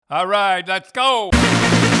All right, let's go.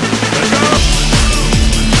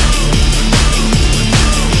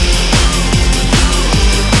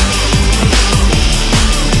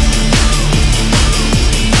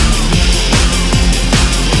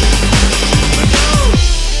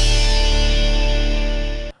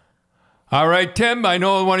 All right, Tim, I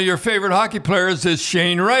know one of your favorite hockey players is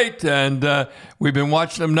Shane Wright, and we've been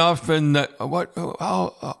watching him now.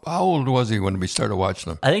 How old was he when we started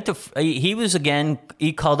watching him? I think he was, again,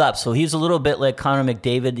 he called up, so he's a little bit like Connor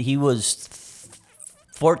McDavid. He was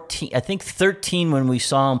 14, I think 13 when we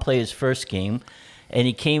saw him play his first game, and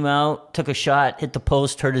he came out, took a shot, hit the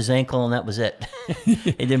post, hurt his ankle, and that was it. He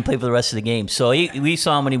didn't play for the rest of the game. So we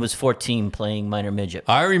saw him when he was 14 playing minor midget.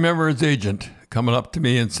 I remember his agent coming up to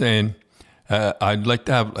me and saying, I'd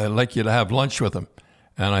like you to have lunch with him.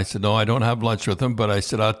 And I said, no, I don't have lunch with him. But I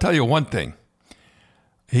said, I'll tell you one thing.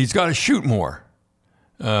 He's got to shoot more.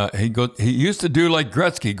 He used to do like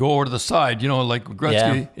Gretzky, go over to the side, like Gretzky,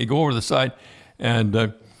 Yeah. he'd go over to the side. And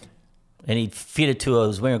he'd feed it to a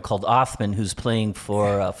winger called Othman, who's playing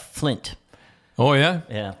for Flint. oh, yeah?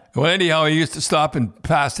 Yeah. Well, anyhow, he used to stop and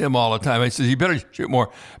pass him all the time. I said, you better shoot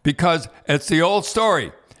more because it's the old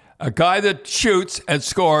story. A guy that shoots and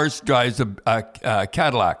scores drives a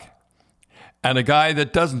Cadillac. And a guy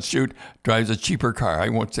that doesn't shoot drives a cheaper car. I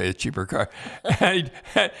won't say a cheaper car. And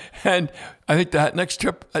I think the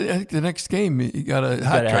next game, he got a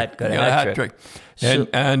hat trick. Got a hat trick.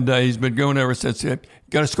 And he's been going ever since. You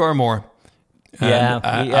got to score more. And,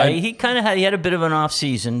 he had a bit of an off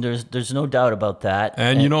season. There's no doubt about that.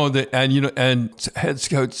 And head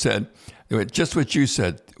scout said just what you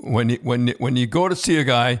said. When you go to see a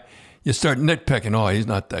guy, you start nitpicking. Oh, he's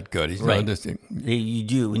not that good. He's not this thing. You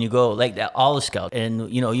do when you go like that. All the scouts,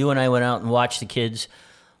 and you and I went out and watched the kids.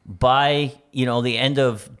 By the end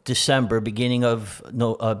of December, beginning of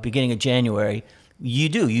January,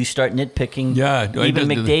 you start nitpicking. Yeah, even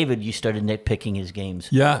McDavid, you started nitpicking his games.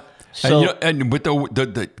 Yeah. So, and with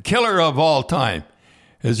the killer of all time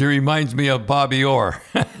is he reminds me of Bobby Orr.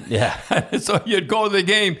 Yeah. So you'd go to the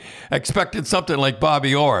game expecting something like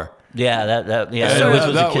Bobby Orr. Yeah, that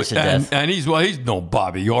was a kiss of death. And he's no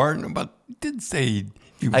Bobby Orr, but he didn't say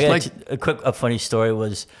he was a funny story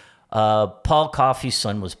was Paul Coffey's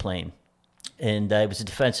son was playing. And I was a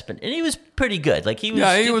defenseman, and he was pretty good. Like he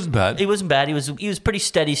wasn't bad. He wasn't bad. He was pretty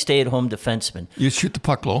steady, stay-at-home defenseman. You shoot the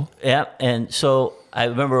puck low. Yeah, and so I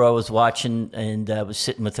remember I was watching, and I was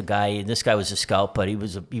sitting with a guy. And this guy was a scout, but he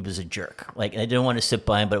was a jerk. Like I didn't want to sit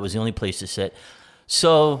by him, but it was the only place to sit.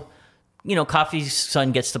 So, Coffey's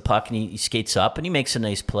son gets the puck, and he skates up, and he makes a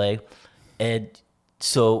nice play, and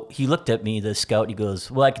so he looked at me, the scout, he goes,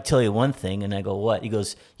 well, I can tell you one thing. And I go, what? He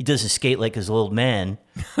goes, he doesn't skate like his old man.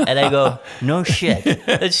 And I go, no shit.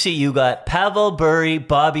 Let's see, you got Pavel Bure,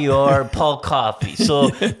 Bobby Orr, Paul Coffey. So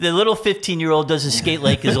the little 15-year-old doesn't skate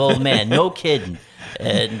like his old man. No kidding.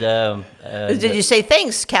 And did you say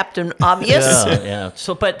thanks, Captain Obvious? Yeah.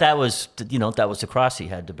 So, but that was the cross he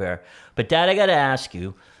had to bear. But Dad, I got to ask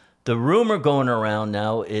you, the rumor going around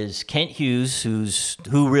now is Kent Hughes,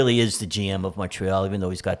 who really is the GM of Montreal, even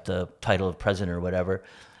though he's got the title of president or whatever.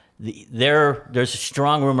 There's a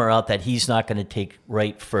strong rumor out that he's not going to take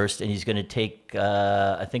Wright first, and he's going to take,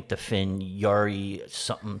 I think, the Finn, Yari,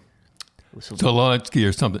 something. Zelensky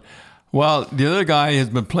or something. Well, the other guy has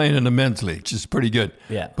been playing in the men's league, which is pretty good.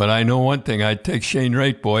 Yeah. But I know one thing. I'd take Shane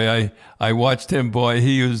Wright, boy. I watched him, boy.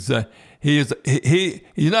 He's not.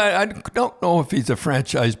 I don't know if he's a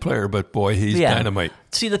franchise player, but boy, he's dynamite.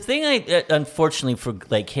 See, the thing, unfortunately for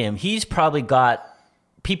like him, he's probably got.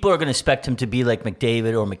 People are going to expect him to be like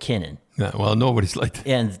McDavid or McKinnon. Yeah, well, nobody's like that.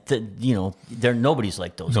 And nobody's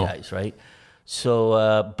like those guys, right?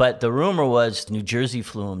 So, but the rumor was New Jersey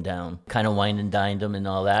flew him down, kind of wined and dined him and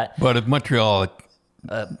all that. But if Montreal,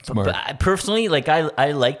 smart. But personally, like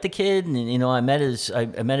I like the kid, and I met his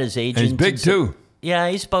agent. And he's big too.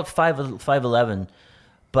 Yeah, he's about 5'11",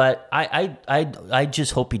 but I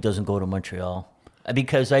just hope he doesn't go to Montreal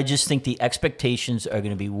because I just think the expectations are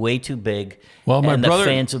going to be way too big. Well,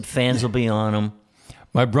 the fans will be on him.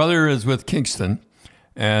 My brother is with Kingston,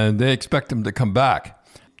 and they expect him to come back.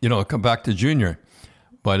 Come back to junior.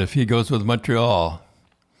 But if he goes with Montreal,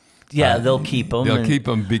 they'll keep him. They'll keep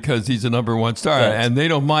him because he's a number one star, and they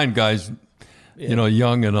don't mind guys.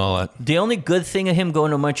 Young and all that. The only good thing of him going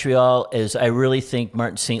to Montreal is I really think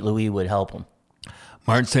Martin St. Louis would help him.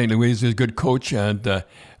 Martin St. Louis is a good coach, and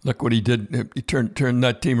look what he did. He turned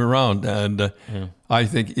that team around, and I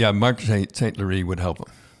think, Martin St. Louis would help him.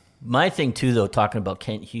 My thing, too, though, talking about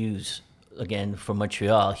Kent Hughes, again, from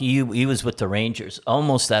Montreal, he was with the Rangers.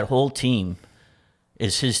 Almost that whole team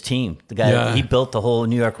is his team. The guy, Yeah. he built the whole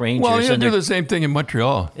New York Rangers. Well, he'll and do they're- the same thing in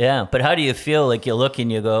Montreal. yeah, but how do you feel? Like you look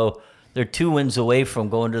and you go, they're 2 wins away from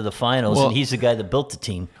going to the finals, Well- and he's the guy that built the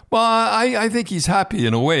team. Well, I think he's happy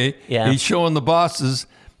in a way. Yeah. He's showing the bosses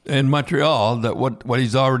in Montreal that what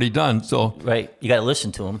he's already done. So Right. You got to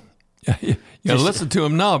listen to him. you got to listen to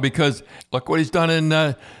him now because look what he's done in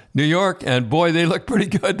New York, and boy, they look pretty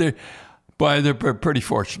good. They're pretty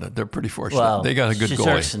fortunate. They're pretty fortunate. Wow. They got a good goalie.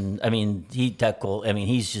 Sherson, I mean, that goal, I mean,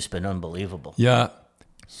 he's just been unbelievable. Yeah.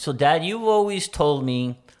 So, Dad, you've always told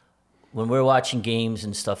me when we're watching games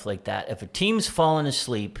and stuff like that, if a team's falling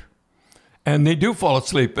asleep, And they do fall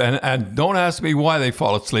asleep. And don't ask me why they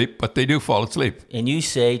fall asleep, but they do fall asleep. and you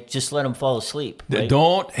say, just let them fall asleep. Right?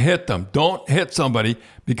 Don't hit them. Don't hit somebody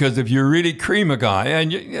because if you really cream a guy,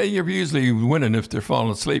 and you're usually winning if they're falling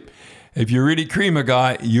asleep. If you really cream a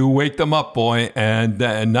guy, you wake them up, boy, and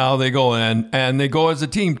now they go, and they go as a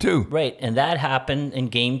team too. Right, and that happened in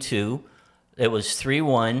Game 2. It was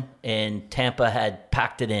 3-1, and Tampa had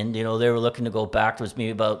packed it in. You know, they were looking to go back. There was maybe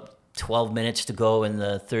about 12 minutes to go in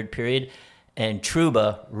the third period, and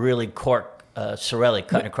Trouba really corked Cirelli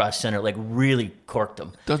cutting across center, like really corked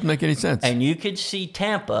him. Doesn't make any sense. And you could see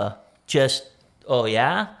Tampa just, oh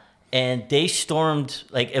yeah? And they stormed,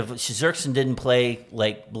 like if Sherson didn't play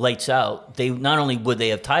like lights out, they not only would they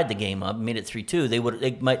have tied the game up, made it 3-2,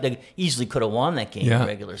 they easily could have won that game in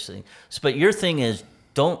regular season. So, but your thing is,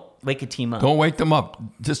 don't wake a team up. Don't wake them up.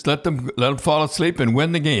 Just let them fall asleep and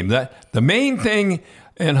win the game. The main thing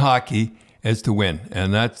in hockey is to win,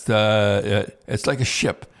 and that's it's like a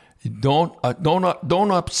ship. Don't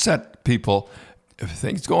upset people. If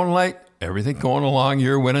things going right, everything going along,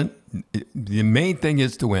 you're winning. The main thing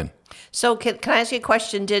is to win. So can I ask you a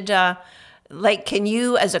question? Can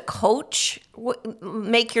you as a coach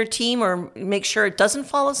make your team or make sure it doesn't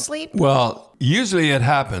fall asleep? Well, usually it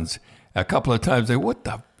happens a couple of times. What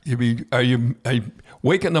the are you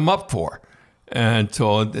waking them up for? And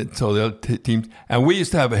so the teams, and we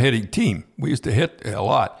used to have a hitting team. We used to hit a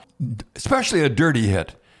lot, especially a dirty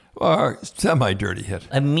hit or semi-dirty hit.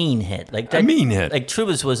 A mean hit. Like that, A mean hit. Like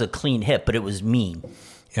Trouba's was a clean hit, but it was mean.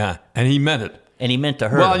 Yeah, and he meant it. And he meant to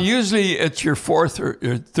hurt Well, him. usually it's your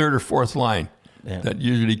third or fourth line that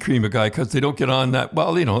usually cream a guy because they don't get on that.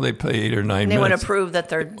 Well, they play 8 or 9 They want minutes. to prove that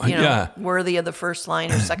they're worthy of the first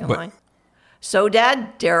line or second But- line. So,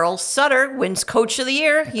 Dad, Daryl Sutter wins Coach of the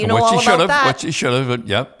Year. You know all What about that. What she should have.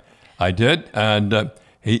 Yep, I did. And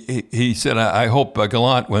he said, I hope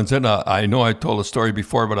Gallant wins it. I know I told a story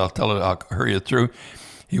before, but I'll tell it. I'll hurry it through.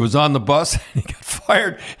 He was on the bus and he got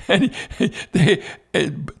fired, and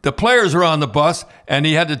the players were on the bus, and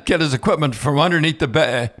he had to get his equipment from underneath the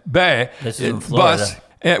This is in Florida. bus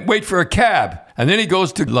and wait for a cab. And then he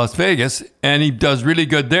goes to Las Vegas, and he does really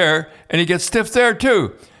good there, and he gets stiffed there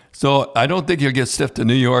too. So I don't think he'll get stiffed in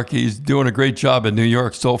New York. He's doing a great job in New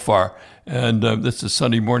York so far. And this is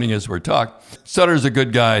Sunday morning as we're talking. Sutter's a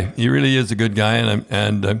good guy. He really is a good guy.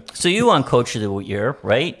 And So you won Coach of the Year,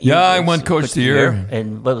 right? I won Coach of the Year.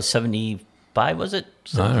 And what was 75, was it?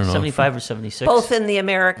 I don't know. 75 or 76? Both in the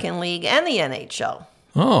American League and the NHL.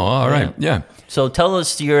 oh, all right, yeah. So tell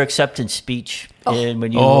us your acceptance speech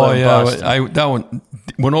when you Oh, won yeah. Boston. That one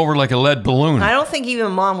went over like a lead balloon. I don't think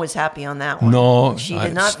even Mom was happy on that one. No, she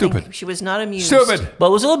did not. stupid. She was not amused. Stupid. Well,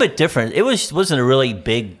 it was a little bit different. It wasn't a really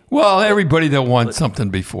big, Well, everybody that won something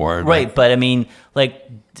before. right? But I mean, like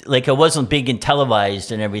it wasn't big and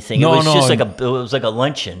televised and everything. No, it was no. just it was like a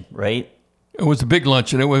luncheon, right? It was a big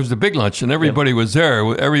luncheon. It was a big luncheon. Everybody was there.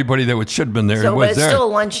 Everybody that should have been there So, but was it's there. still a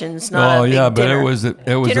luncheon. It's not a big but dinner. it was a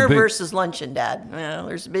dinner big, versus luncheon, Dad. Well,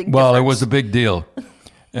 there's a big Well, difference. it was a big deal,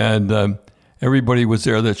 and everybody was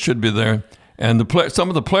there that should be there, and some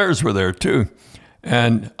of the players were there too.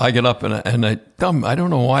 And I get up and I don't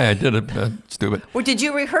know why I did it. Stupid. Well, did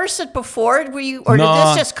you rehearse it before? Or No. did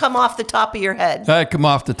this just come off the top of your head? That come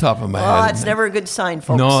off the top of my Oh, head. that's never a good sign,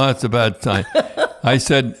 folks. No, that's a bad sign. I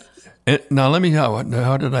said, now let me, how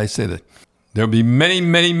did I say that? There'll be many,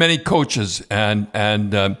 many, many coaches and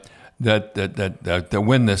that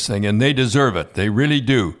win this thing, and they deserve it. They really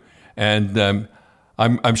do. And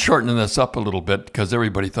I'm shortening this up a little bit because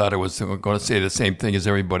everybody thought I was going to say the same thing as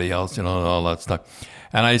everybody else, and all that stuff.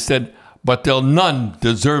 And I said, but they'll none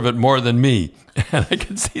deserve it more than me. And I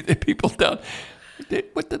can see the people down.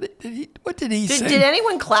 What did he say? Did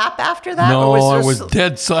anyone clap after that? No, or it was was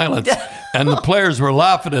dead silence. And the players were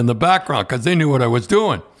laughing in the background because they knew what I was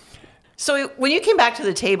doing. So when you came back to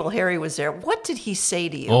the table, Harry was there. What did he say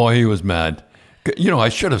to you? Oh, he was mad. I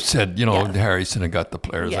should have said, Yeah. Harrison had got the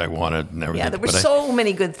players Yeah. I wanted and everything. Yeah, there were but so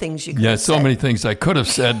many good things you could yeah, have so said. many things I could have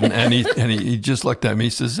said. And he just looked at me. He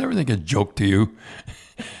says, "Is everything a joke to you?"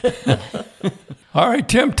 All right,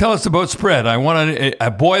 Tim, tell us about spread. I want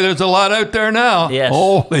to. Boy, there's a lot out there now. Yes.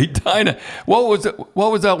 Holy Dinah. What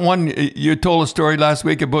was that one you told a story last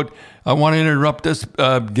week about? I want to interrupt this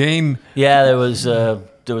game. Yeah, there was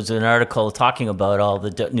an article talking about all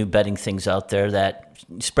the new betting things out there that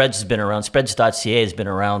Spreads has been around. Spreads.ca has been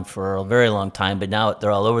around for a very long time, but now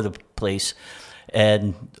they're all over the place.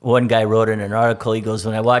 And one guy wrote in an article, he goes,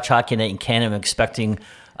 when I watch Hockey Night in Canada, I'm expecting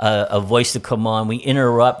a voice to come on. We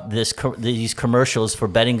interrupt these commercials for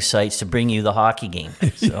betting sites to bring you the hockey game.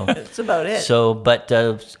 So That's about it. So, but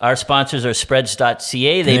our sponsors are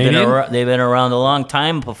Spreads.ca. They've been around a long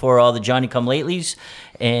time before all the Johnny-come-latelys,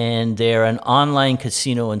 and they're an online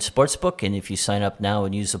casino and sportsbook. And if you sign up now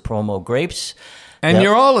and use the promo GRAPES, and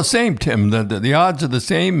you're all the same, Tim. The odds are the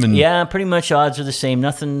same. And yeah, pretty much odds are the same.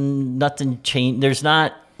 Nothing changed. There's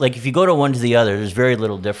not. Like if you go to one to the other, there's very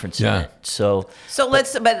little difference in it. So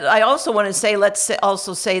but I also want to say, let's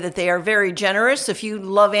also say that they are very generous. If you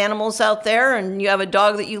love animals out there and you have a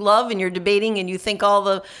dog that you love and you're debating and you think all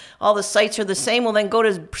the sites are the same, well then go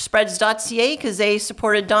to spreads.ca because they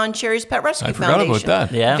supported Don Cherry's Pet Rescue Foundation. I forgot about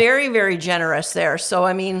that. Yeah. Very, very generous there. So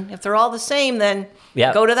I mean, if they're all the same, then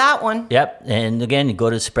go to that one. Yep. And again, you go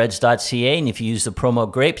to spreads.ca and if you use the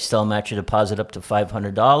promo GRAPES, they'll match your deposit up to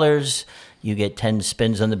 $500. You get 10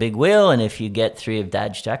 spins on the big wheel, and if you get 3 of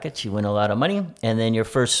Dad's jackets, you win a lot of money. And then your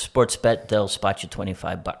first sports bet, they'll spot you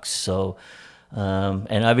 $25. So, and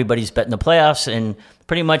everybody's betting the playoffs, and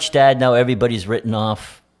pretty much, Dad, now everybody's written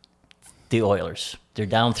off the Oilers. They're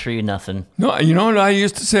down 3-0. No, you know what I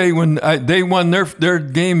used to say when they won their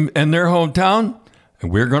game in their hometown, and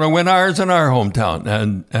we're going to win ours in our hometown,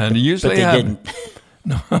 and usually But they didn't.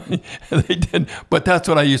 No, they didn't. But that's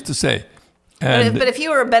what I used to say. But if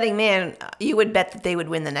you were a betting man, you would bet that they would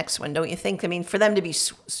win the next one, don't you think? I mean, for them to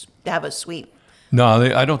have a sweep. No,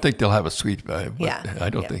 I don't think they'll have a sweep. Yeah.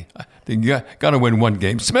 I don't think. You got to win one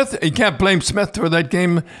game. Smith, you can't blame Smith for that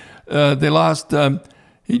game. They lost.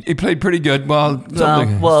 He played pretty good. Well,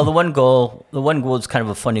 the one goal is kind of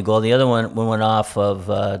a funny goal. The other one went off of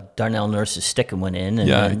Darnell Nurse's stick and went in.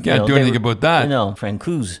 And, you can't do anything about that.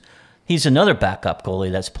 Francouz. He's another backup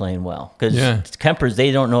goalie that's playing well because Kemper's.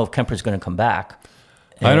 They don't know if Kemper's going to come back.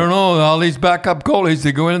 I don't know. All these backup goalies,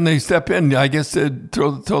 they go in and they step in. I guess they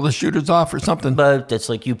throw the shooters off or something. But that's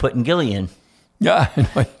like you putting Gilly in. Yeah,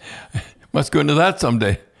 must go into that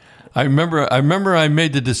someday. I remember I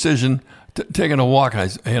made the decision taking a walk,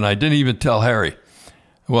 and I didn't even tell Harry.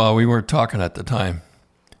 Well, we weren't talking at the time,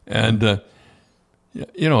 and to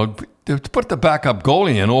put the backup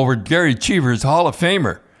goalie in over Gary Cheever's Hall of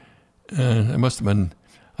Famer. I must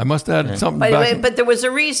have had something. But there was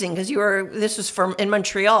a reason because this was in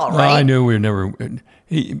Montreal, right? Well, I knew we were never.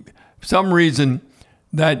 Some reason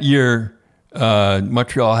that year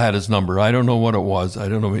Montreal had his number. I don't know what it was. I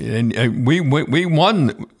don't know. And we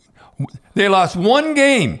won. They lost one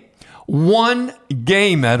game. One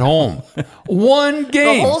game at home. One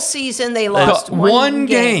game. The whole season they lost one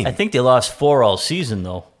game. I think they lost 4 all season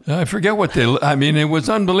though. I forget what it was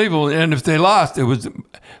unbelievable. And if they lost, they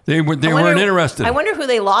weren't interested. I wonder who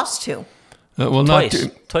they lost to.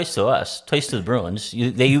 Twice to us. Twice to the Bruins.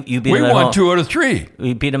 You beat them at home. We won 2 out of 3.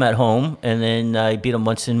 We beat them at home, and then I beat them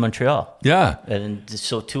once in Montreal. Yeah. And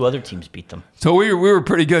so 2 other teams beat them. So we were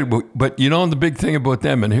pretty good. But the big thing about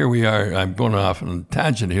them, and here we are, I'm going off on a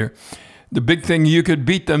tangent here. The big thing, you could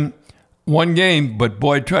beat them one game, but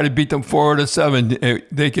boy, try to beat them 4 out of 7.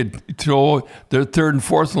 They could throw their third and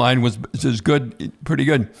fourth line was good, pretty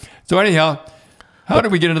good. So anyhow, how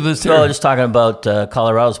did we get into this here? So just talking about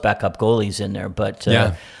Colorado's backup goalies in there, but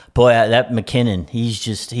boy, that McKinnon,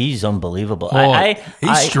 he's unbelievable.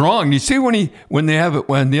 He's strong. You see when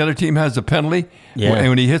the other team has a penalty,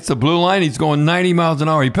 when he hits the blue line, he's going 90 miles an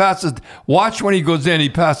hour. He passes. Watch when he goes in. He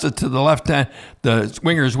passes to the left hand. The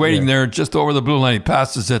winger's waiting there just over the blue line. He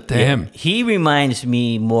passes it to him. He reminds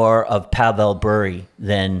me more of Pavel Bure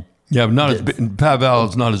than. Yeah, Pavel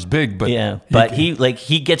is not as big, but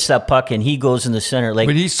he gets that puck and he goes in the center.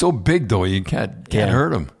 But he's so big though, you can't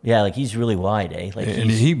hurt him. Yeah, he's really wide, eh?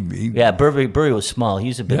 Bure was small.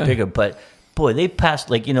 He's a bit bigger, but boy, they passed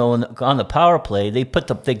on the power play. They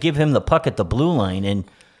give him the puck at the blue line and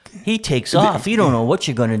he takes off. You don't know what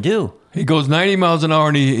you're going to do. He goes 90 miles an hour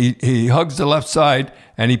and he hugs the left side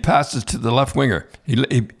and he passes to the left winger.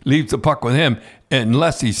 He leaves the puck with him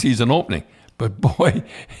unless he sees an opening. But boy,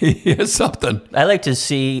 he is something. I like to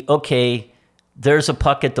see, there's a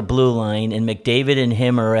puck at the blue line, and McDavid and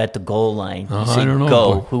him are at the goal line. I don't know.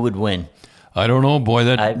 Go, who would win? I don't know, boy.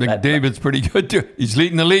 That I- McDavid's pretty good too. He's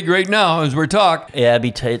leading the league right now as we're talking. Yeah, I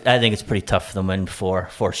think it's pretty tough for them to win four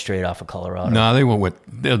straight off of Colorado. No, they won't win.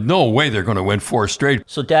 There's no way they're going to win 4 straight.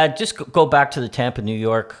 So, Dad, just go back to the Tampa New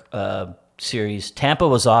York series. Tampa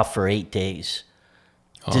was off for 8 days.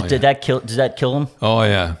 Did that kill them? Oh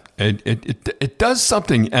yeah, it does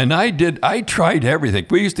something. And I tried everything.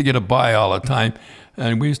 We used to get a bye all the time,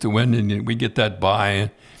 and we used to win, and we get that bye.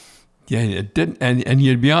 And yeah, it didn't. And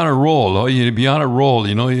you'd be on a roll. Oh, you'd be on a roll.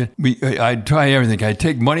 You know, I'd try everything. I'd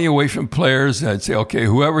take money away from players. I'd say, okay,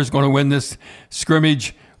 whoever's going to win this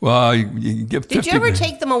scrimmage, well, you give 50. Did you ever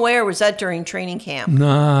take them away, or was that during training camp? No,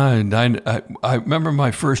 I remember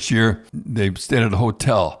my first year. They stayed at a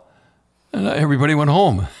hotel, and everybody went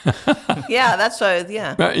home. Yeah, that's what.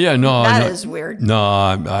 Yeah. Yeah, no, That no, is weird. No,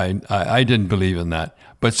 I didn't believe in that.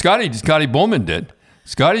 But Scotty Bowman did.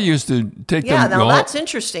 Scotty used to take Yeah, them. now that's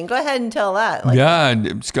interesting. Go ahead and tell that. Like, Yeah,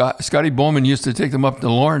 and Scotty Bowman used to take them up the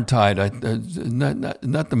Laurentide,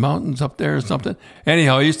 not the mountains up there or something.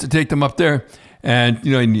 Anyhow, he used to take them up there, and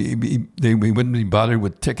you know, we wouldn't be bothered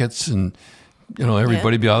with tickets, and you know,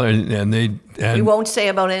 everybody be out there, and they. And you won't say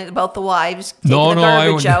about the wives taking no, the no,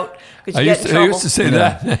 garbage out because you get in trouble. I used to say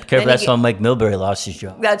that. Careful, that's how Mike Milbury lost his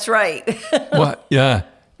job. That's right. What? Yeah.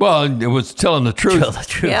 Well, it was telling the truth. Tell the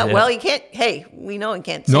truth. Yeah, well, you can't. Hey, we know you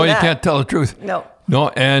can't say No, that. you can't tell the truth. No. No,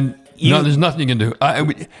 and no, there's nothing you can do.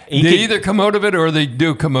 They either come out of it or they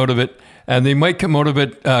do come out of it, and they might come out of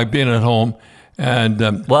it being at home. And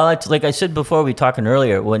Well, it's like I said before, we were talking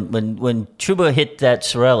earlier, when Trouba hit that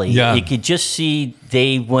Cirelli, Yeah. you could just see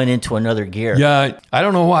they went into another gear. yeah, I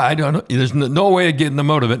don't know why. I don't know. There's no way of getting them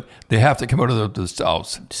out of it. They have to come out of it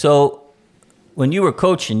themselves. So when you were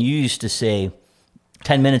coaching, you used to say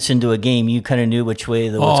 10 minutes into a game, you kind of knew which way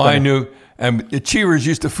the was Oh, going. I knew. And the Cheevers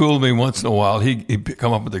used to fool me once in a while. He'd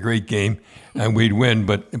come up with a great game, and we'd win.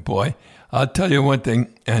 But boy, I'll tell you one thing,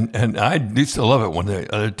 and I used to love it when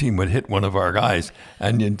the other team would hit one of our guys.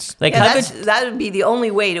 And it's, Like Yeah, how good, that would be the only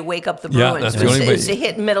way to wake up the Yeah, Bruins. that's the only way. Is to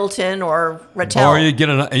hit Middleton or Rattel. or you get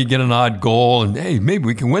an odd goal, and hey, maybe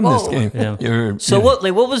we can win this Whoa. game. Yeah. You're- So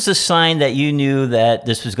you- what was the sign that you knew that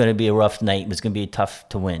this was going to be a rough night, was going to be tough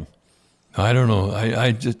to win? I don't know.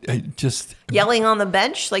 I just Yelling on the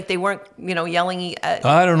bench like they weren't, yelling.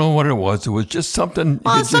 I don't know what it was. It was just something.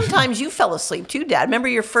 Well, it just- sometimes you fell asleep too, Dad. Remember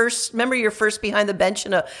your first behind the bench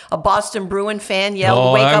and a Boston Bruin fan yelled,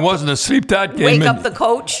 Oh, "Wake I up! wasn't asleep that game. Wake and- up the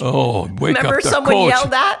coach!" Oh, wake Remember up the someone coach.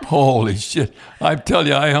 yelled that? Holy shit. I tell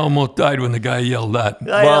you, I almost died when the guy yelled that.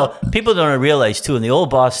 I Well, know. people don't realize too, in the old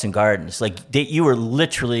Boston Gardens, you were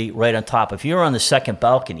literally right on top. If you were on the second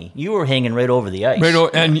balcony, you were hanging right over the ice. Right,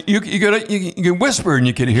 and you can whisper and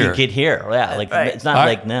you could hear. You could hear, yeah. Like Right. it's not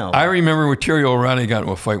like now. I remember when Terry O'Reilly got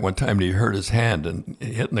into a fight one time and he hurt his hand and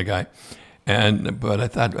hitting the guy. But I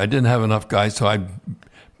thought I didn't have enough guys, so I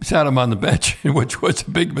sat him on the bench, which was a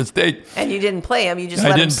big mistake. And you didn't play him. You just I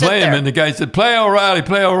let him didn't sit play him, there. and the guy said, "Play O'Reilly,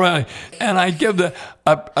 play O'Reilly," and I give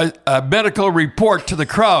a medical report to the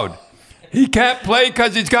crowd. He can't play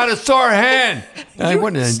because he's got a sore hand.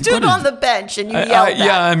 You stood on the bench and you yelled that.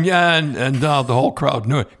 Yeah, and the whole crowd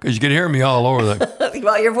knew it because you could hear me all over the.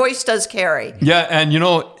 Well, your voice does carry. Yeah, and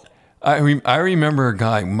I remember a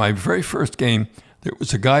guy. My very first game, there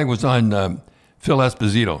was a guy who was on Phil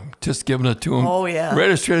Esposito, just giving it to him. Oh, yeah.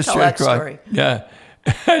 Right straight Tell that across. story. Yeah,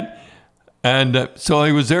 and so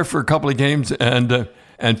he was there for a couple of games, and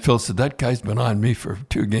Phil said that guy's been on me for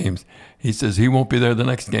 2 games. He says he won't be there the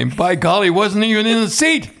next game. By golly, he wasn't even in the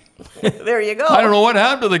seat. There you go. I don't know what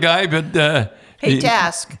happened to the guy, but Hey,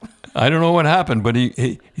 Task. I don't know what happened, but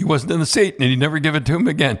he wasn't in the seat, and he never give it to him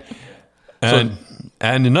again. And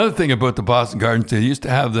another thing about the Boston Gardens, they used to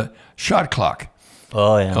have the shot clock.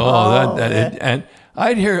 oh yeah. And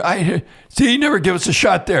I'd hear. See, he never give us a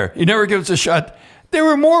shot there. He never gives us a shot. They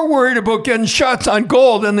were more worried about getting shots on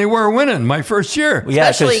goal than they were winning my first year. Yeah,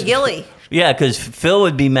 Especially 'cause- Gilly. Yeah, because Phil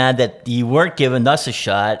would be mad that you weren't giving us a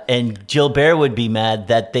shot, and Gilbert would be mad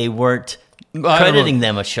that they weren't crediting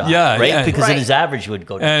them a shot. Yeah, right? yeah. Because Right. then his average would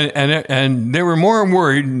go down. And they were more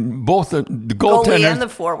worried, both the goaltenders and the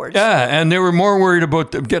forwards. Yeah, and they were more worried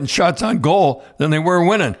about getting shots on goal than they were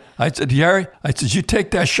winning. I said, Harry, you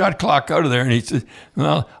take that shot clock out of there. And he said,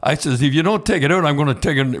 well, I says, if you don't take it out, I'm going to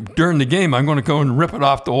take it during the game. I'm going to go and rip it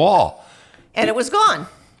off the wall. And it was gone.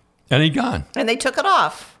 And he gone. And they took it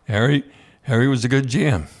off. Harry was a good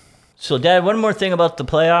GM. So, Dad, one more thing about the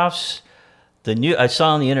playoffs. I saw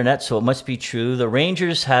on the internet, so it must be true. The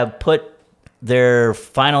Rangers have put their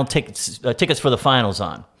final tickets for the finals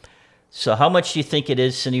on. So, how much do you think it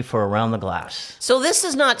is, Cindy, for Around the Glass? So this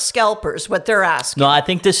is not scalpers, what they're asking. No, I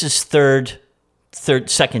think this is third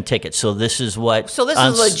second ticket. So this is what. So this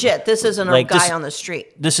on is legit. This isn't a like guy this- on the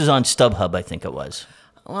street. This is on StubHub, I think it was.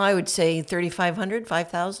 Well, I would say 3,500,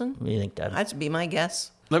 5,000. What do you think, Dad? That'd be my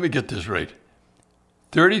guess. Let me get this right.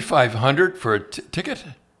 3,500 for a ticket?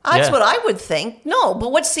 That's Yeah. what I would think. No,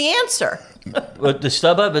 but what's the answer? Well, the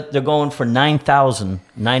StubHub, they're going for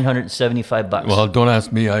 $9,975. Well, don't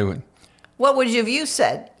ask me. What would you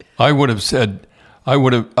said? I would have said, I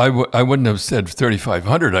wouldn't have said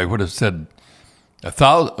 3,500. I would have said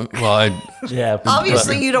 1,000. Well, yeah.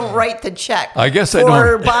 Obviously, you don't write the check. I guess I for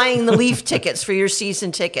don't. buying the Leaf tickets for your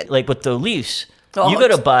season ticket. Like with the Leafs, Oh, you got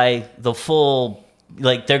to it's- buy the full.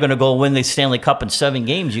 Like they're going to go win the Stanley Cup in 7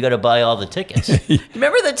 games. You got to buy all the tickets.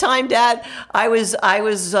 Remember the time, Dad? I was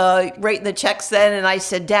writing the checks then, and I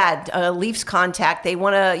said, Dad, Leafs contact. They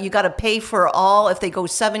want to. You got to pay for all. If they go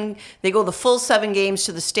the full 7 games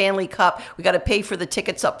to the Stanley Cup. We got to pay for the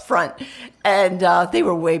tickets up front, and they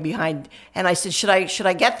were way behind. And I said, should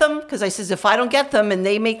I get them? Because I says if I don't get them and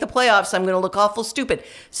they make the playoffs, I'm going to look awful stupid.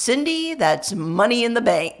 Cindy, that's money in the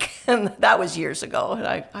bank, and that was years ago. And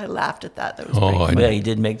I laughed at that. That was pretty funny. Yeah, he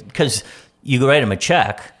did make because you write them a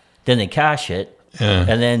check, then they cash it,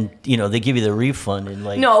 and then they give you the refund and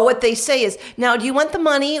like. No, what they say is, now, do you want the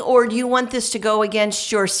money or do you want this to go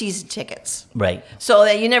against your season tickets? Right. So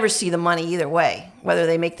that you never see the money either way, whether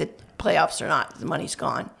they make the playoffs or not. The money's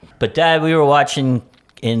gone. But Dad, we were watching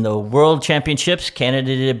in the World Championships.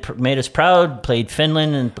 Canada made us proud. Played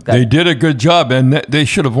Finland and got, They did a good job, and they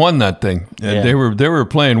should have won that thing. Yeah. They were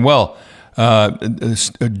playing well. A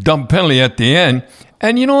dumb penalty at the end,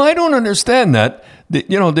 and I don't understand that. They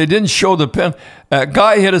didn't show the pen.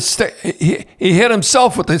 Guy hit a stick. He hit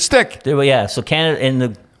himself with the stick. So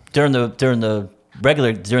Canada during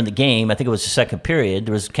the game, I think it was the second period.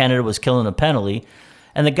 Canada was killing a penalty,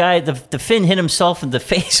 and the guy, the Finn, hit himself in the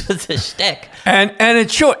face with the stick. And it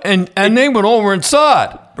showed, and they went over and saw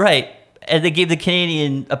it. Right, and they gave the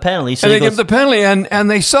Canadian a penalty. So And he they gave the penalty, and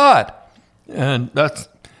they saw it. And that's,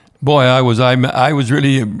 boy, I was hoping.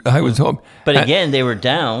 But again, they were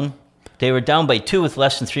down. They were down by 2 with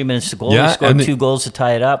less than 3 minutes to go. Yeah, They scored and 2 goals to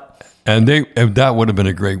tie it up. And that would have been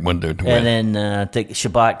a great one to win. And then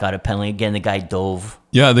Shabbat got a penalty. Again, the guy dove.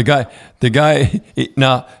 Yeah, the guy.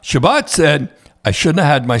 Now Shabbat said, "I shouldn't have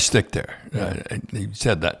had my stick there." He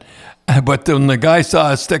said that, but when the guy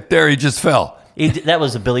saw a stick there, he just fell. That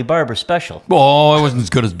was a Billy Barber special. Well, it wasn't as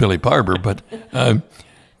good as Billy Barber, but that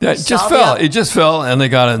just fell. It just fell, and they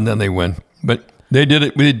got it, and then they win. But they did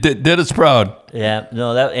it. We did us proud. Yeah,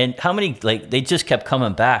 no, and how many they just kept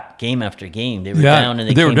coming back game after game. They were Yeah, down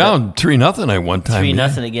and they were down 3-0 at one time.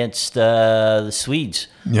 3-0 against the Swedes.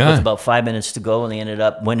 Yeah. With about 5 minutes to go, and they ended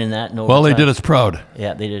up winning that. Well, they did us proud.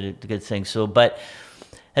 Yeah, they did a good thing. So, but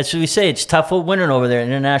as we say, it's tough winning over there in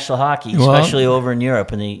international hockey, especially over in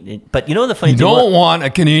Europe. And but the funny You thing, don't want a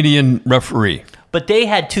Canadian referee. but they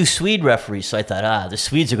had 2 Swede referees, so I thought, the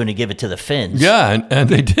Swedes are going to give it to the Finns. Yeah, and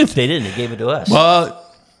they did. They didn't. They gave it to us. Well,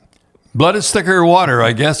 blood is thicker than water,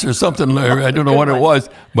 I guess, or something. I don't know what it was.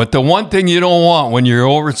 But the one thing you don't want when you're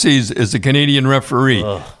overseas is a Canadian referee.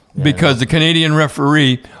 Because the Canadian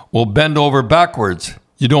referee will bend over backwards.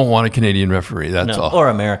 You don't want a Canadian referee, that's all. Or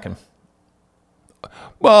American.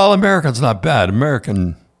 Well, American's not bad.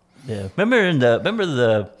 American. Yeah. Remember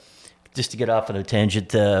the just to get off on a tangent,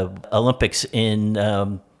 the Olympics in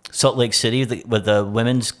Salt Lake City with the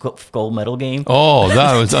women's gold medal game. Oh,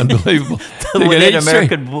 that was unbelievable.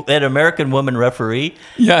 That American woman referee.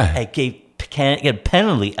 Yeah. Gave a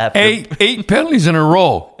penalty after Eight penalties in a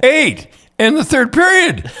row. 8 in the third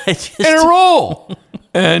period in a row.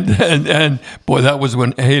 And boy, that was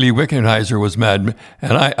when Haley Wickenheiser was mad.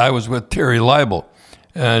 And I was with Terry Leibel.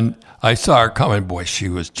 And I saw her coming. Boy, she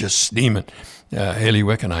was just steaming, Haley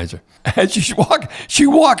Wickenheiser. And she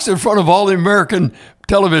walks in front of all the American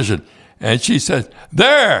television. And she says,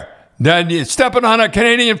 "There, then you're stepping on a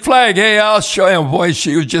Canadian flag. Hey, I'll show you." Boy,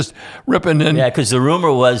 she was just ripping. Yeah, because the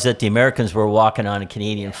rumor was that the Americans were walking on a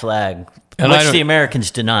Canadian flag, And which the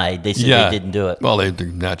Americans denied. They said they didn't do it. Well, they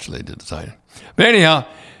naturally did decide it. But anyhow,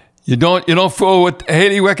 you don't fool with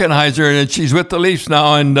Haley Wickenheiser, and she's with the Leafs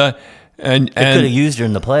now, and They could have used her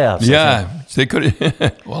in the playoffs. yeah, they could.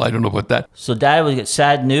 Well, I don't know about that. So, Dad, we get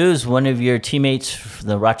sad news. One of your teammates from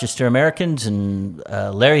the Rochester Americans and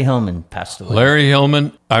Larry Hillman passed away. Larry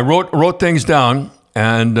Hillman. I wrote things down,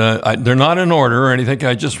 and they're not in order or anything.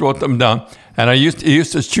 I just wrote them down, and he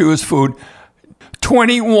used to chew his food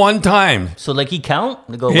 21 times. So, like, he count?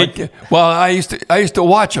 They go, what? Well, I used to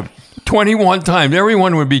watch him 21 times.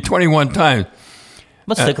 Everyone would be 21 times.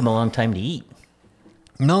 Must take him a long time to eat.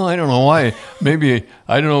 No, I don't know why. Maybe,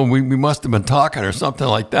 I don't know, we must have been talking or something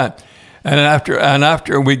like that.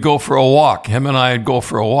 after we'd go for a walk, him and I'd go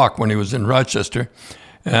for a walk when he was in Rochester,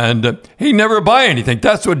 and he'd never buy anything.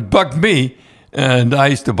 That's what bugged me. And I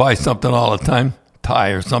used to buy something all the time, tie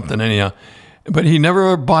or something anyhow, but he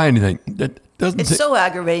never would buy anything. That doesn't. It's so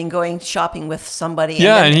aggravating going shopping with somebody.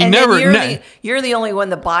 Yeah, and he never. You're the only one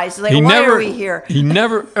that buys. Like, why are we here? He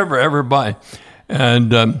never ever buy,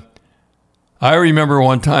 and. I remember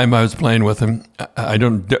one time I was playing with him.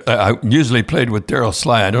 I usually played with Daryl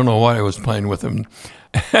Sly. I don't know why I was playing with him.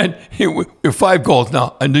 And 5 goals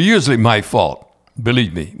now, and they're usually my fault.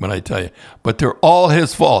 Believe me when I tell you. But they're all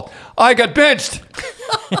his fault. I got benched.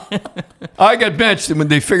 I got benched, and when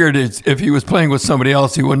they figured if he was playing with somebody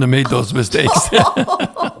else, he wouldn't have made those mistakes.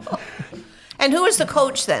 And who was the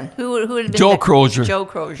coach then? Who had been Joe Crozier. Joe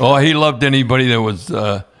Crozier. Oh, he loved anybody that was.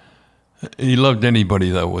 He loved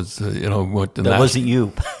anybody that was, what the. That wasn't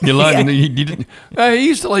you. He loved. He didn't. He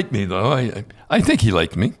used to like me though. I think he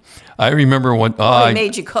liked me. I remember when. He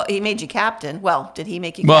made you. He made you captain. Well, did he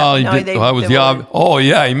make you? Well, captain? he did. I was the. Oh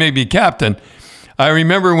yeah, he made me captain. I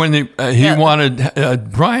remember when he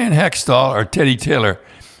wanted Brian Hextall or Teddy Taylor.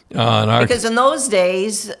 Because in those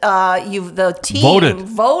days, the team voted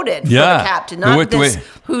for the captain, not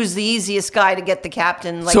who's the easiest guy to get the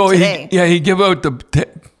captain like today. He'd give out the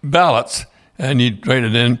ballots and he'd write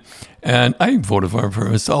it in, and I voted for him for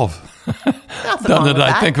myself. Nothing wrong with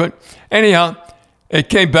that. I think, but anyhow, it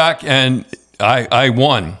came back and I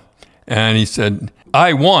won, and he said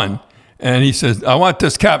I won, and he says I want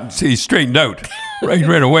this captaincy straightened out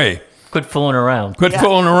right away. Quit fooling around.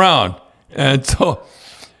 Fooling around, and so.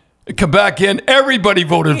 Come back in. Everybody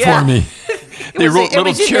voted for me. They wrote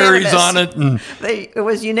little cherries on it, and it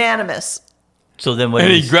was unanimous. So then,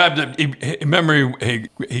 he grabbed it.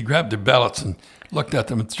 He grabbed the ballots and looked at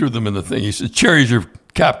them and threw them in the thing. He said, "Cherry's your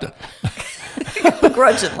captain."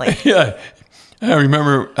 Begrudgingly. Yeah, I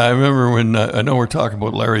remember when I know we're talking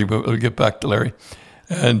about Larry, but we'll get back to Larry.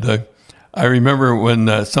 And I remember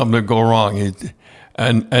when something would go wrong,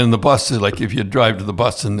 and the bus is like if you drive to the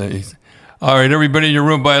bus and they. All right, everybody in your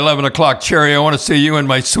room by 11 o'clock. Cherry, I want to see you in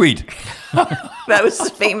my suite. That was the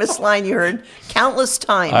famous line you heard countless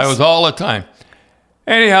times. I was all the time.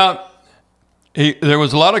 Anyhow, there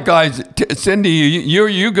was a lot of guys. Cindy,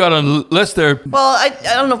 you got a list there. Well, I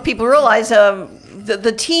don't know if people realize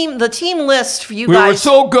the team list for you guys. We were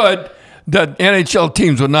so good that NHL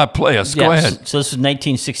teams would not play us. Go ahead. So this is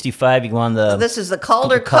 1965. You won the. This is the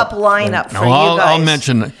Calder Cup lineup for you guys. I'll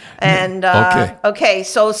mention it. And okay.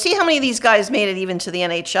 So see how many of these guys made it even to the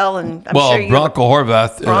NHL. And I'm sure Bronco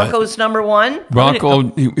Horvath. Bronco's number one.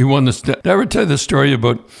 Bronco, he won the. Did I ever tell you the story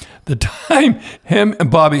about the time him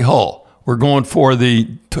and Bobby Hull were going for the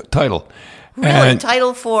title? Really,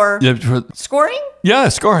 title for scoring? Yeah,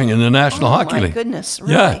 scoring in the National Hockey League. My goodness,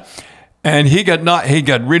 really? Yeah. And he got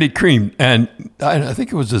really creamed, and I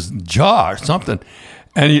think it was his jaw or something,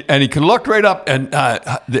 and he could look right up,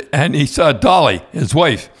 and he saw Dolly, his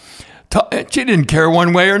wife. She didn't care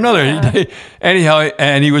one way or another. Anyhow,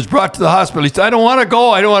 and he was brought to the hospital. He said, "I don't want to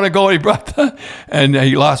go." He and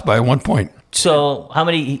he lost by 1 point. So how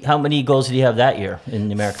many goals did he have that year in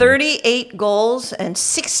the American? 38 goals and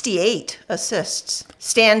 68 assists.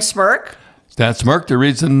 Stan Smirk. Stan Smirk, the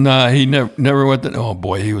reason he never went to... Oh,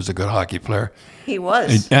 boy, he was a good hockey player. He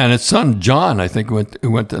was. And his son, John, I think, went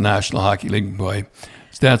to the National Hockey League. Boy,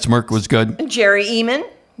 Stan Smirk was good. And Jerry Eamon.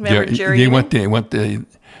 Remember Jerry Eamon? He went to...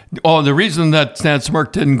 Oh, the reason that Stan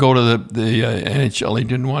Smirk didn't go to the NHL, he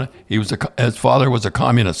didn't want to... His father was a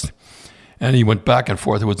communist. And he went back and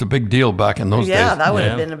forth. It was a big deal back in those days. Yeah, that would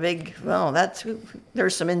have been a big. Well,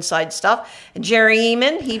 there's some inside stuff. And Jerry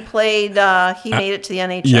Eamon, he played. He made it to the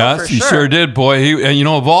NHL. Yes, he sure did, boy. And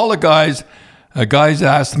of all the guys,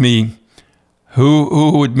 asked me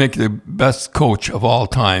who would make the best coach of all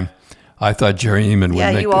time. I thought Jerry Eamon would.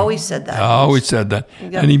 Yeah, you always said that. I always said that,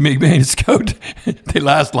 and he made a scout. They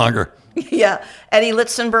last longer. Yeah, Eddie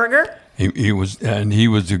Litzenberger. He was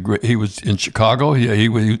in Chicago. He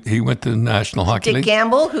went to the National Hockey League. Dick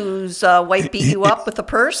Gamble, whose wife beat you up with a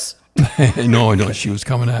purse. No, she was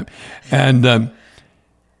coming at me. And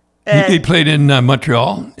he played in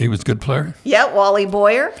Montreal. He was a good player. Yeah, Wally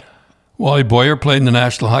Boyer. Wally Boyer played in the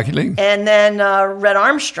National Hockey League. And then Red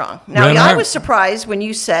Armstrong. Now, I was surprised when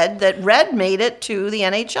you said that Red made it to the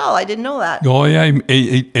NHL. I didn't know that. Oh, yeah.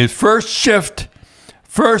 His first shift,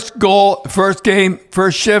 first goal, first game,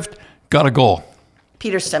 first shift, got a goal.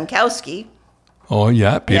 Peter Stemkowski. Oh,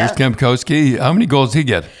 yeah. Peter Stemkowski. How many goals did he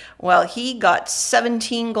get? Well, he got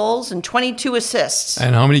 17 goals and 22 assists.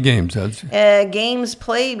 And how many games? Games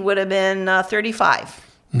played would have been 35.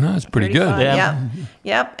 No, that's pretty good. Yeah.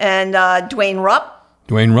 Yep. And Dwayne Rupp.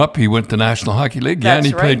 Dwayne Rupp, he went to National Hockey League. Yeah, and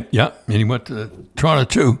he That's right. played. Yeah, and he went to Toronto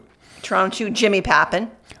too. Toronto 2, Jimmy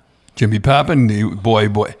Pappin. Jimmy Pappin, boy.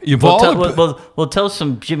 You've We'll, all tell, we'll tell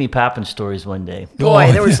some Jimmy Pappin stories one day. Boy,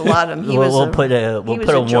 Oh, there was a lot of them. He We'll was put a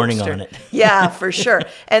warning jokester. on it. Yeah, for sure.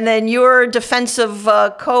 And then your defensive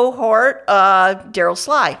cohort, Daryl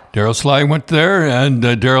Sly. Daryl Sly went there, and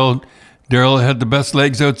Daryl had the best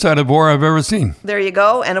legs outside of war I've ever seen. There you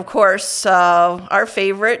go. And of course, our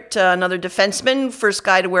favorite, another defenseman, first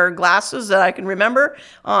guy to wear glasses that I can remember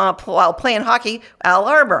while playing hockey, Al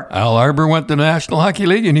Arbor. Al Arbor went to the National Hockey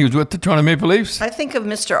League, and he was with the Toronto Maple Leafs. I think of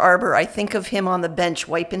Mr. Arbor. I think of him on the bench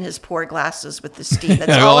wiping his poor glasses with the steam.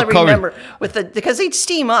 That's Yeah, all I all covered. remember. Because he'd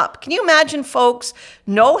steam up. Can you imagine, folks?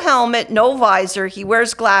 No helmet, no visor. He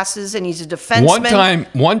wears glasses, and he's a defenseman.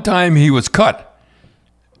 One time he was cut,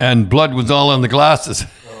 and blood was all on the glasses.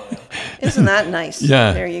 Isn't that nice?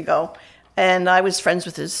 Yeah. There you go. And I was friends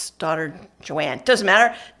with his daughter, Joanne. Doesn't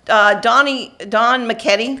matter. Don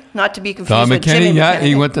McKetty, not to be confused Tom with Jimmy McKinney, yeah, McKetty.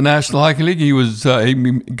 he went to National Hockey League. He was he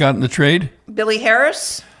got in the trade. Billy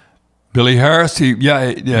Harris Billy Harris, he the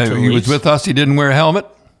was Leafs. with us. He didn't wear a helmet.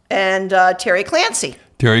 and Terry Clancy.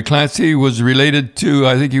 Terry Clancy was related to,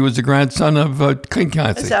 I think he was the grandson of Clint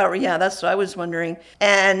Clancy. Yeah, that's what I was wondering.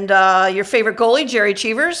 And your favorite goalie, Jerry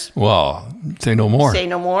Cheevers. Well, say no more. Say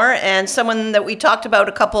no more. And someone that we talked about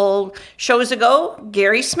a couple shows ago,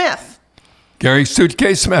 Gary Smith. Gary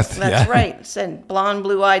Suitcase Smith. That's yeah. right. Said blonde,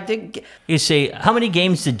 blue-eyed. You say, how many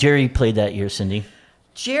games did Jerry play that year, Cindy?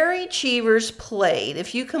 Jerry Cheevers played,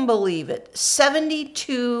 if you can believe it,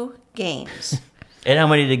 72 games. And how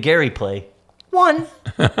many did Gary play? One.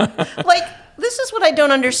 Like, this is what I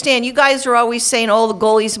don't understand. You guys are always saying, oh, the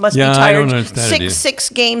goalies must Yeah, be I tired. don't understand it either. Six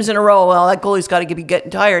games in a row. Well, that goalie's got to be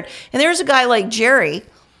getting tired. And there's a guy like Jerry.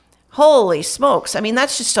 Holy smokes. I mean,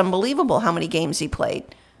 that's just unbelievable how many games he played.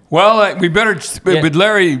 Well, we better, with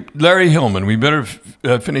Larry Hillman, we better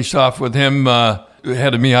finish off with him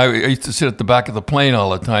ahead of me. I used to sit at the back of the plane all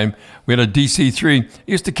the time. We had a DC-3.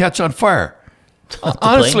 He used to catch on fire.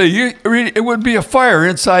 Honestly, it would be a fire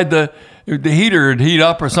inside the heater would heat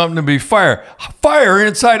up or something to be fire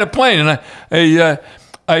inside a plane. And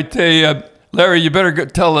I'd say, Larry, you better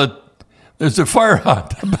tell there's a fire on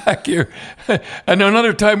the back here. And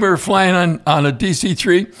another time we were flying on a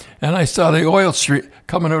DC-3, and I saw the oil streak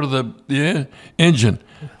coming out of the engine.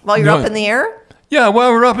 While you're up in the air? Yeah,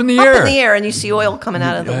 well, we're up in the air. Up in the air, and you see oil coming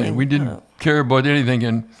out of the wing. We didn't care about anything.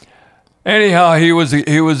 And anyhow, he was.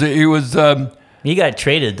 He got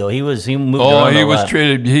traded, though. He moved around Oh, he a was lot.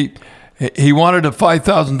 traded. He wanted a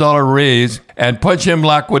 $5,000 raise, and Punch Him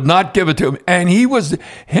Black would not give it to him. And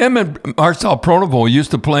him and Marcel Pronovo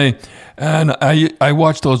used to play, and I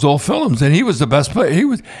watched those old films, and he was the best player. He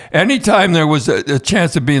was, anytime there was a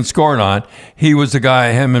chance of being scored on, he was the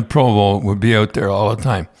guy. Him and Pronovo would be out there all the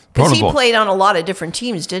time. Because he Pronovo. played on a lot of different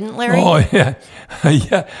teams, didn't Larry? Oh, yeah.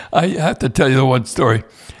 Yeah, I have to tell you the one story.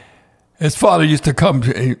 His father used to come,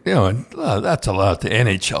 and that's a lot of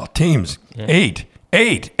NHL teams. Yeah. Eight.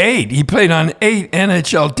 He played on 8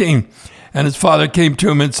 NHL teams. And his father came to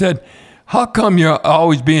him and said, how come you're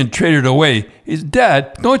always being traded away? His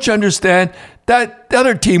dad, don't you understand? That the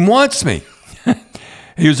other team wants me.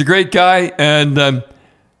 He was a great guy, and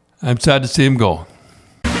I'm sad to see him go.